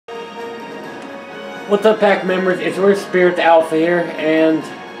What's up, pack members? It's your Spirit Alpha here, and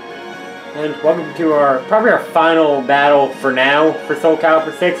welcome to probably our final battle for now for Soul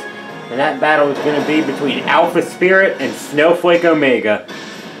Calibur 6, and that battle is going to be between Alpha Spirit and Snowflake Omega.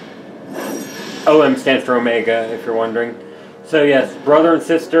 OM stands for Omega, if you're wondering. So yes, brother and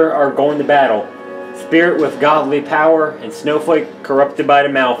sister are going to battle. Spirit with godly power, and Snowflake corrupted by the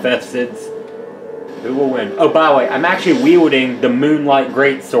Malfests. Who will win? Oh, by the way, I'm actually wielding the Moonlight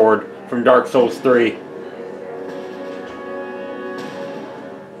Greatsword from Dark Souls 3.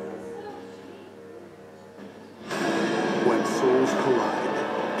 When souls collide,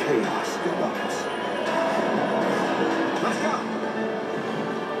 chaos erupts. Let's go!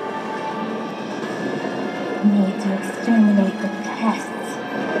 Need to exterminate the pests.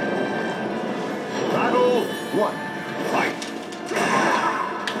 Battle 1. Fight!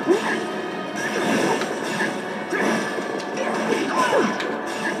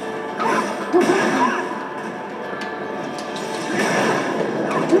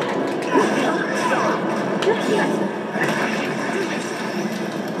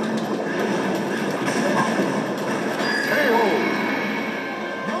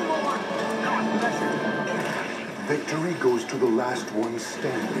 Victory goes to the last one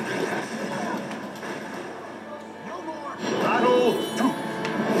standing. Battle 2.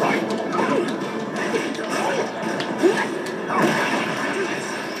 Fight!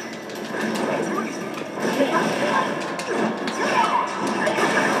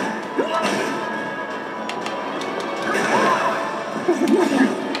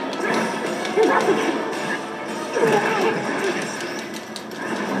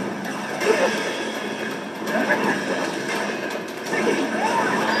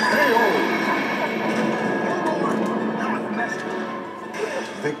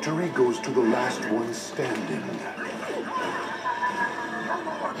 Victory goes to the last one standing.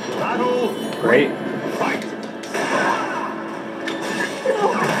 Battle! Great. Fight!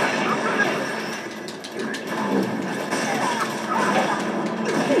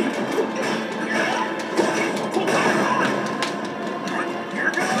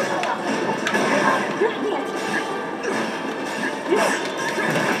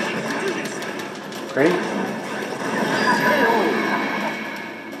 Great.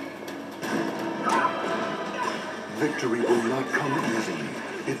 Victory will not come easily.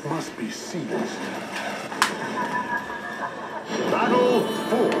 It must be seized. Battle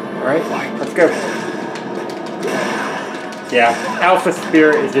 4. Alright, let's go. Yeah, Alpha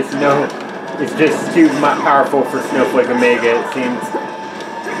Spirit is just too powerful for Snowflake Omega, it seems.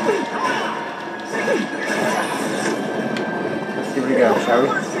 Let's give it a go, shall we?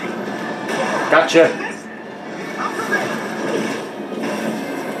 Gotcha!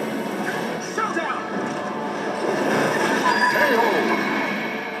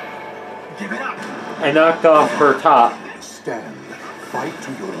 I knocked off her top. Stand. Fight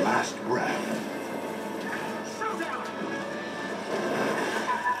to your last breath.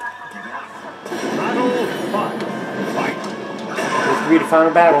 Battle 5. Fight. This could be the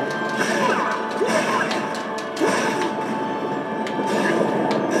final battle.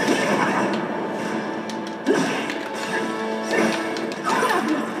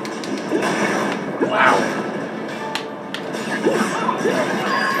 Wow.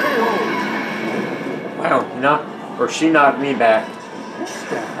 Wow, she knocked me back.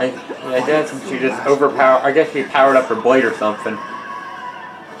 I guess she just overpowered. I guess she powered up her blade or something.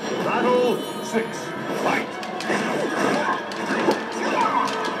 Battle 6. Fight.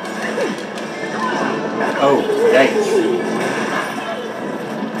 Oh, yikes.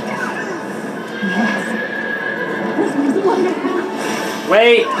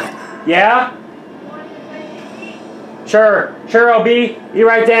 Wait. Yeah? Sure, I'll be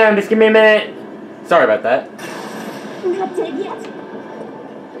right down. Just give me a minute. Sorry about that. I'm not dead yet.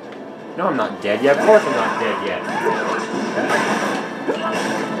 No, I'm not dead yet. Of course I'm not dead yet.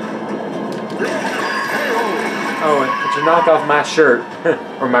 Oh, but you knocked off my shirt.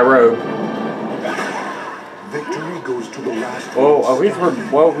 Or my robe. Victory goes to the last.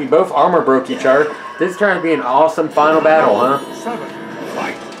 Whoa, we both armor broke each other. This is trying to be an awesome final battle, huh? 7.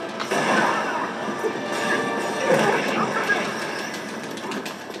 Fight.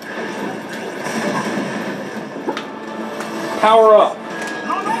 Power up!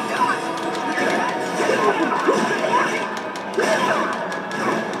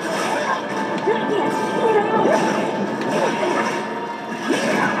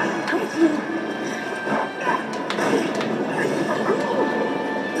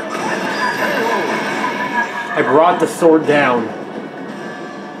 I brought the sword down.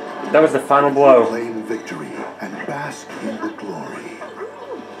 That was the final blow. Claim victory and bask in the glory.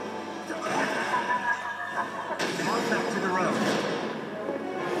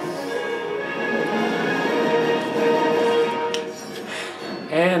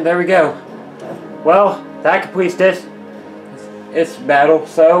 And there we go. Well, that completes this battle.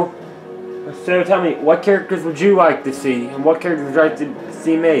 So tell me, what characters would you like to see, and what characters would you like to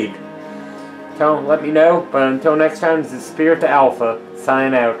see made? Let me know. But until next time, this is Spirit to Alpha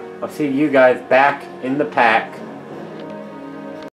signing out. I'll see you guys back in the pack.